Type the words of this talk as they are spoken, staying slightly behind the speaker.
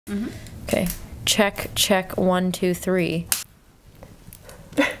Okay. Check, 1, 2, 3.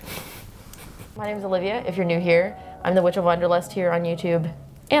 My name is Olivia, if you're new here. I'm the Witch of Wonderlust here on YouTube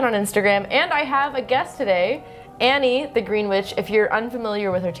and on Instagram. And I have a guest today, Annie, the Green Witch. If you're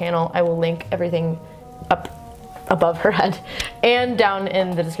unfamiliar with her channel, I will link everything up above her head and down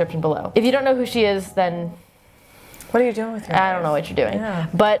in the description below. If you don't know who she is, then what are you doing with your I don't know what you're doing. Yeah.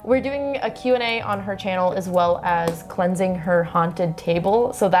 But we're doing a Q&A on her channel as well as cleansing her haunted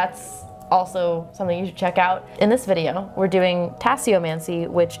table. So that's also something you should check out. In this video, we're doing tasseomancy,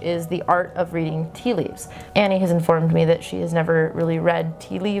 which is the art of reading tea leaves. Annie has informed me that she has never really read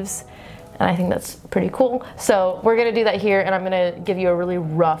tea leaves, and I think that's pretty cool. So we're gonna do that here, and I'm gonna give you a really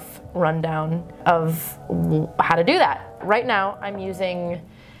rough rundown of how to do that. Right now, I'm using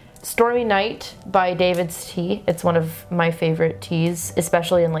Stormy Night by David's Tea. It's one of my favorite teas,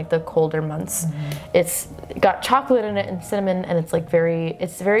 especially in like the colder months. It's got chocolate in it and cinnamon, and it's like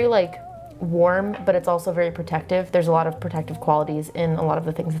very like warm, but it's also very protective. There's a lot of protective qualities in a lot of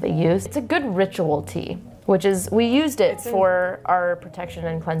the things that they use. It's a good ritual tea, which is, we used it for our protection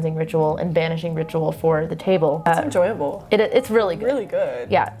and cleansing ritual and banishing ritual for the table. It's enjoyable. It's really good. Really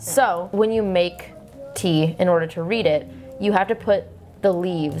good. Yeah, so when you make tea, in order to read it, you have to put the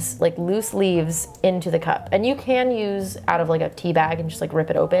leaves, like loose leaves, into the cup. And you can use out of like a tea bag and just like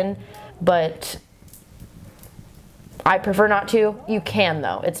rip it open, but I prefer not to. You can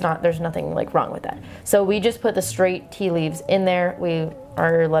though. There's nothing like wrong with that. So we just put the straight tea leaves in there. We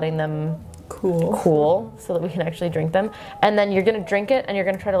are letting them cool so that we can actually drink them. And then you're gonna drink it and you're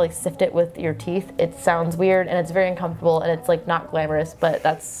gonna try to like sift it with your teeth. It sounds weird and it's very uncomfortable and it's like not glamorous, but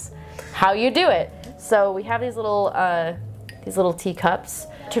that's how you do it. So we have these little teacups.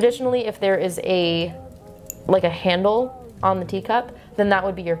 Traditionally, if there is a handle on the teacup, then that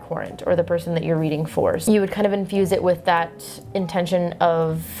would be your corant, or the person that you're reading for. So you would kind of infuse it with that intention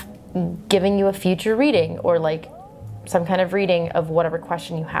of giving you a future reading, or like some kind of reading of whatever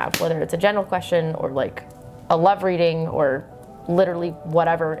question you have, whether it's a general question or like a love reading or literally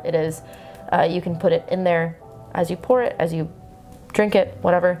whatever it is. You can put it in there as you pour it, as you drink it,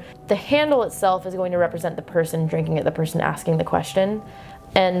 whatever. The handle itself is going to represent the person drinking it, the person asking the question.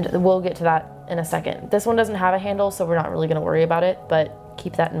 And we'll get to that in a second. This one doesn't have a handle, so we're not really gonna worry about it, but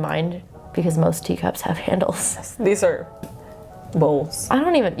keep that in mind because most teacuams have handles. These are bowls.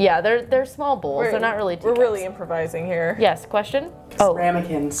 Yeah, they're small bowls. They're not really teacups. We're really improvising here. Yes, question?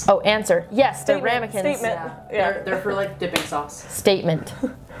 Ramekins. Oh, answer. Yes, they're ramekins. Statement. Yeah. They're for like dipping sauce. Statement.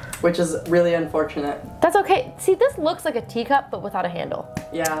 Which is really unfortunate. That's okay. See, this looks like a teacup, but without a handle.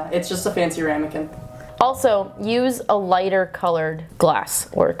 Yeah, it's just a fancy ramekin. Also, use a lighter colored glass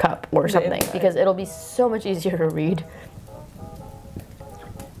or cup or something because it'll be so much easier to read.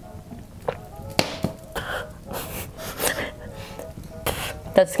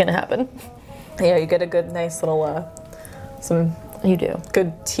 That's gonna happen. Yeah, you get a good, nice little, You do.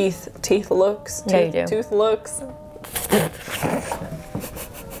 Good teeth looks. Yeah, you do. Tooth looks.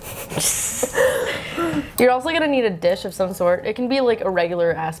 You're also gonna need a dish of some sort. It can be like a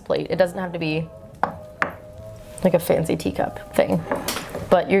regular ass plate. It doesn't have to be like a fancy teacup thing,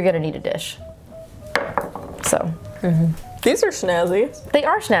 but you're gonna need a dish. So. These are snazzy. They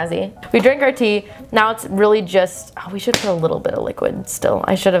are snazzy. We drank our tea. Now it's really just, we should put a little bit of liquid still.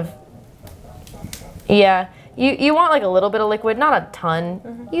 I should have, yeah. You want like a little bit of liquid, not a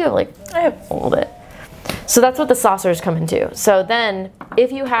ton. You have like, I have a little bit. So that's what the saucers come into. So then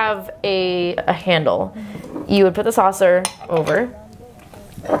if you have a handle, you would put the saucer over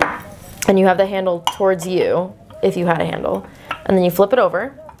and you have the handle towards you if you had a handle. And then you flip it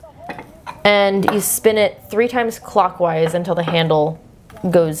over and you spin it 3 times clockwise until the handle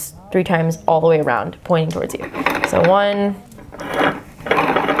goes 3 times all the way around, pointing towards you. So 1,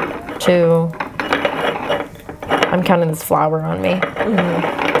 2, I'm counting this flower on me,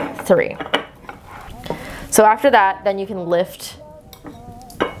 3. So after that, then you can lift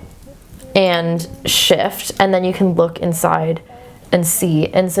and shift, and then you can look inside and see.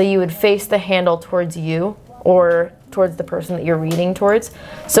 And so you would face the handle towards you or towards the person that you're reading towards.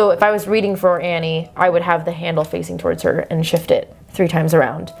 So if I was reading for Annie, I would have the handle facing towards her and shift it 3 times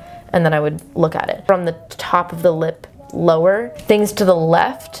around, and then I would look at it. From the top of the lip lower, things to the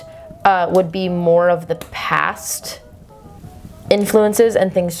left would be more of the past influences,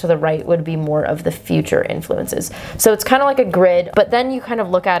 and things to the right would be more of the future influences. So it's kind of like a grid, but then you kind of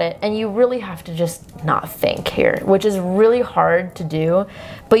look at it and you really have to just not think here, which is really hard to do,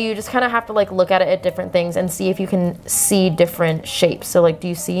 but you just kind of have to like look at it at different things and see if you can see different shapes. So like, do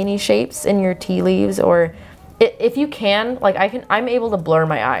you see any shapes in your tea leaves? Or if you can, like I'm able to blur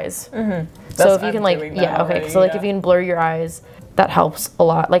my eyes. So if you can like, yeah, okay. So like if you can blur your eyes, that helps a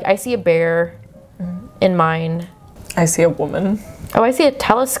lot. Like I see a bear in mine. I see a woman. Oh, I see a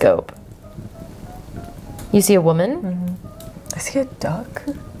telescope. You see a woman? I see a duck.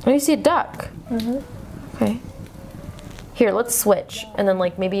 Oh, you see a duck. Okay. Here, let's switch, and then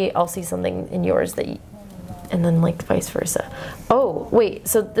like maybe I'll see something in yours that, and then like vice versa. Oh, wait.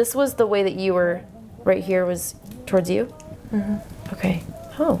 So this was the way that you were. Right here was towards you. Okay.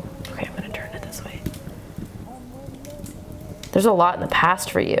 Oh. Okay. I'm gonna turn it this way. There's a lot in the past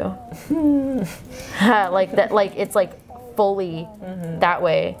for you. Like that. Like it's like fully that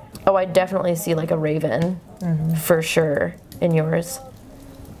way. Oh, I definitely see like a raven, for sure, in yours.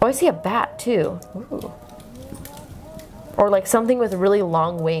 Oh, I see a bat too. Ooh. Or like something with really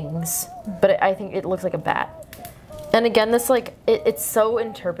long wings, but I think it looks like a bat. And again, this like, it's so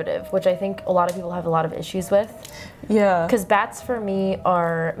interpretive, which I think a lot of people have a lot of issues with. Yeah. Because bats for me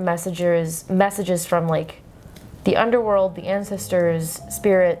are messages from like the underworld, the ancestors,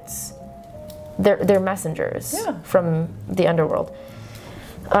 spirits. They're messengers from the underworld.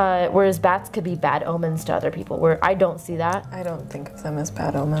 Whereas bats could be bad omens to other people, where I don't see that. I don't think of them as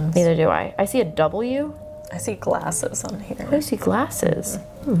bad omens. Neither do I. I see a W. I see glasses on here. I see glasses.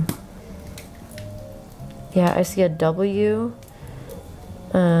 Yeah, I see a W.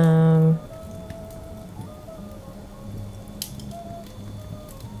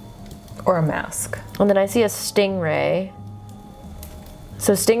 Or a mask. And then I see a stingray.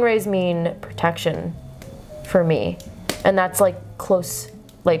 So stingrays mean protection for me. And that's like close,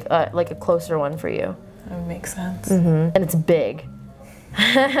 like a closer one for you. That would make sense. And it's big.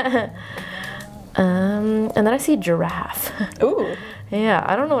 And then I see a giraffe. Ooh. Yeah,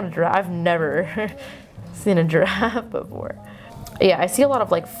 I don't know what a giraffe, I've never seen a giraffe before. Yeah, I see a lot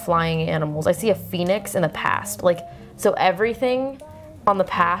of like flying animals. I see a phoenix in the past. Like, so everything on the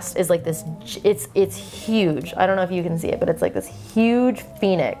past is like this, it's huge. I don't know if you can see it, but it's like this huge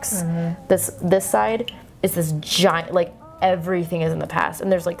phoenix. This side is this giant, like everything is in the past.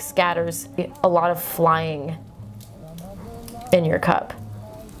 And there's like scatters, a lot of flying in your cup.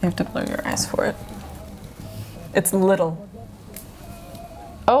 You have to blow your eyes for it. It's little.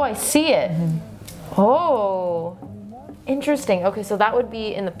 Oh, I see it. Oh, interesting. Okay, so that would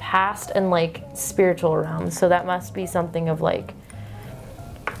be in the past and like spiritual realms. So that must be something of like,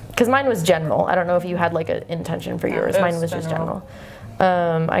 because mine was general. I don't know if you had like an intention for yours. Mine was just general.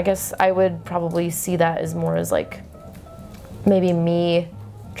 I guess I would probably see that as more as like maybe me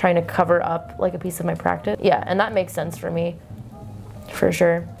trying to cover up like a piece of my practice. Yeah, and that makes sense for me, for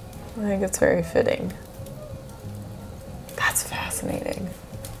sure. I think it's very fitting. That's fascinating.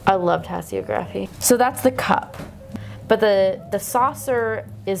 I loved hagiography. So that's the cup. But the saucer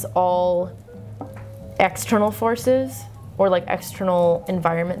is all external forces or like external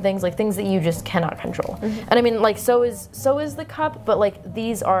environment things, like things that you just cannot control. And I mean, like so is the cup, but like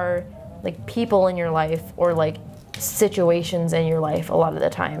these are like people in your life or like situations in your life a lot of the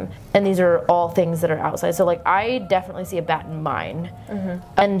time. And these are all things that are outside. So like I definitely see a bat in mine.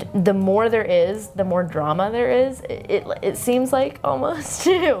 And the more there is, the more drama there is. It seems like almost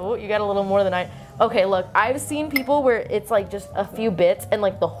you got a little more than I. Okay, look, I've seen people where it's like just a few bits and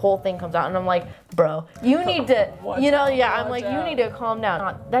like the whole thing comes out and I'm like, bro, you need to, I'm like, you need to calm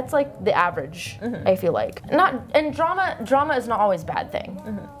down. That's like the average, I feel like. And drama is not always a bad thing.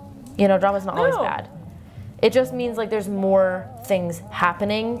 You know, drama is not always bad. It just means like there's more things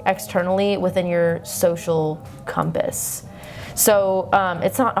happening externally within your social compass. So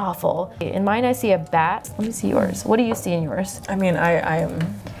it's not awful. In mine, I see a bat. Let me see yours. What do you see in yours? I mean, I am.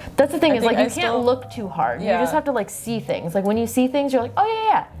 That's the thing is like you can't look too hard. Yeah. You just have to like see things. Like when you see things, you're like, oh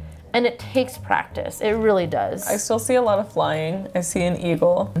yeah. And it takes practice. It really does. I still see a lot of flying. I see an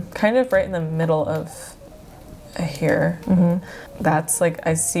eagle, kind of right in the middle of here. That's like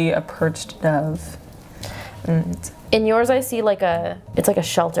I see a perched dove. And in yours, I see like it's like a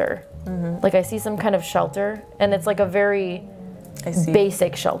shelter. Like I see some kind of shelter, and it's like a very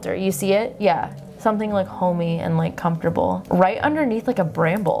basic shelter. You see it? Yeah. Something like homey and like comfortable. Right underneath like a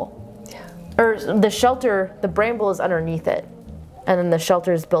bramble. Yeah. Or the shelter, the bramble is underneath it. And then the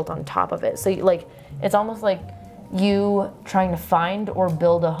shelter is built on top of it. So like, it's almost like you trying to find or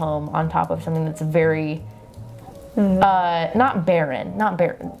build a home on top of something that's very, not barren,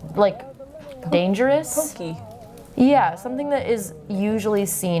 like dangerous. Pokey. Yeah, something that is usually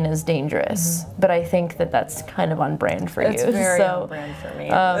seen as dangerous, but I think that that's kind of on brand for you. It's very on brand for me.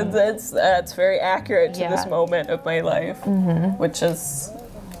 That's very accurate to this moment of my life, which is.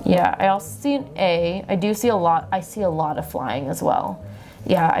 Yeah, I also see an A. I do see a lot. I see a lot of flying as well.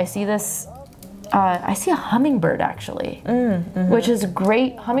 Yeah, I see this. I see a hummingbird actually, which is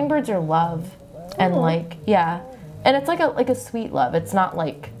great. Hummingbirds are love, and like And it's like a sweet love. It's not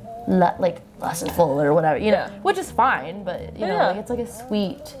like lustful or whatever, you know, which is fine, but you know, like it's like a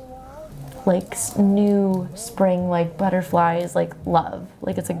sweet, like new spring, like butterflies, like love.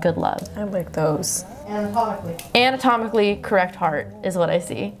 Like it's a good love. I like those. Anatomically correct heart is what I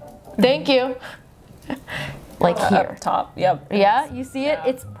see. Thank you. Like here. Up top, yep. Yeah, you see it?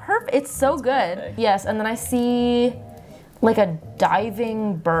 It's perfect. It's so good. Perfect. Yes, and then I see like a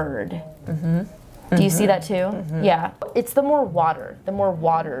diving bird. Do you see that too? Yeah. It's the more water. The more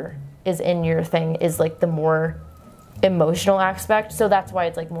water is in your thing is like the more emotional aspect. So that's why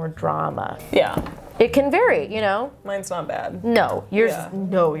it's like more drama. Yeah. It can vary, you know? Mine's not bad. No,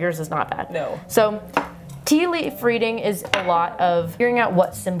 yours is not bad. No. So tea leaf reading is a lot of figuring out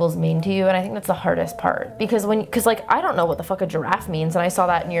what symbols mean to you, and I think that's the hardest part because like I don't know what the fuck a giraffe means, and I saw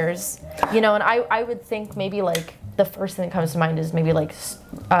that in yours, you know, and I would think maybe like the first thing that comes to mind is maybe like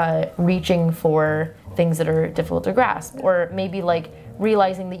reaching for things that are difficult to grasp, or maybe like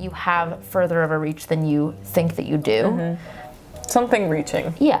realizing that you have further of a reach than you think that you do. Something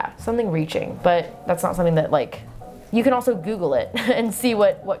reaching. Yeah, something reaching, but that's not something that like you can also Google it and see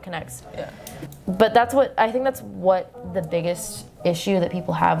what connects. Yeah. But I think that's what the biggest issue that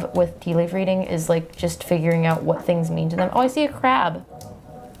people have with tea leaf reading is like just figuring out what things mean to them. Oh, I see a crab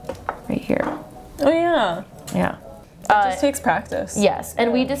right here. Oh yeah. Yeah. It just takes practice. Yes,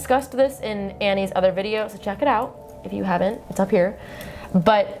 and we discussed this in Annie's other video, so check it out if you haven't. It's up here.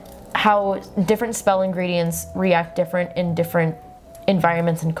 But how different spell ingredients react different in different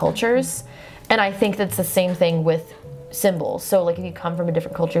environments and cultures. And I think that's the same thing with symbols. So like if you come from a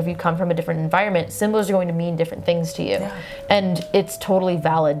different culture, if you come from a different environment, symbols are going to mean different things to you. Yeah. And it's totally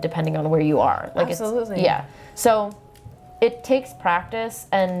valid depending on where you are. Like absolutely. Yeah. So it takes practice,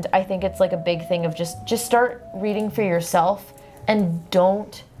 and I think it's like a big thing of just start reading for yourself and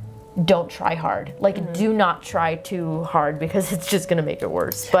don't try hard. Like do not try too hard because it's just gonna make it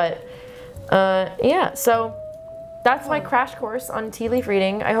worse. But yeah, so that's my crash course on tea leaf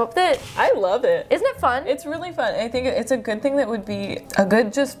reading. I hope that... I love it. Isn't it fun? It's really fun. I think it's a good thing that would be a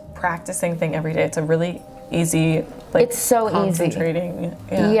good just practicing thing every day. It's a really easy, like, it's so concentrating.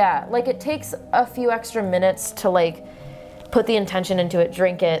 Easy. Yeah, like it takes a few extra minutes to like put the intention into it,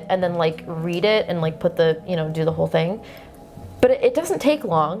 drink it, and then like read it and like put the, you know, do the whole thing. But it doesn't take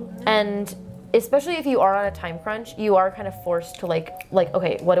long, and especially if you are on a time crunch, you are kind of forced to like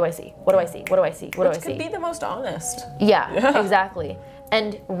okay, what do I see? What do I see? What do I see? What do I see? Which could be the most honest. Yeah, exactly.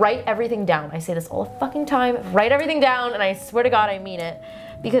 And write everything down. I say this all the fucking time. Write everything down, and I swear to God I mean it,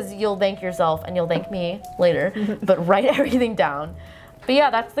 because you'll thank yourself and you'll thank me later. But write everything down. But yeah,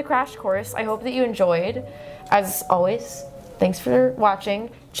 that's the crash course. I hope that you enjoyed. As always, thanks for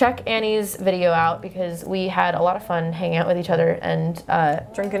watching. Check Annie's video out because we had a lot of fun hanging out with each other and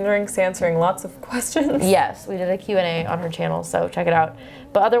drinking drinks, answering lots of questions. Yes, we did a Q&A on her channel, so check it out.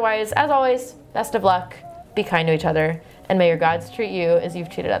 But otherwise, as always, best of luck, be kind to each other, and may your gods treat you as you've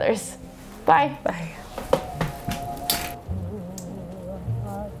treated others. Bye. Bye.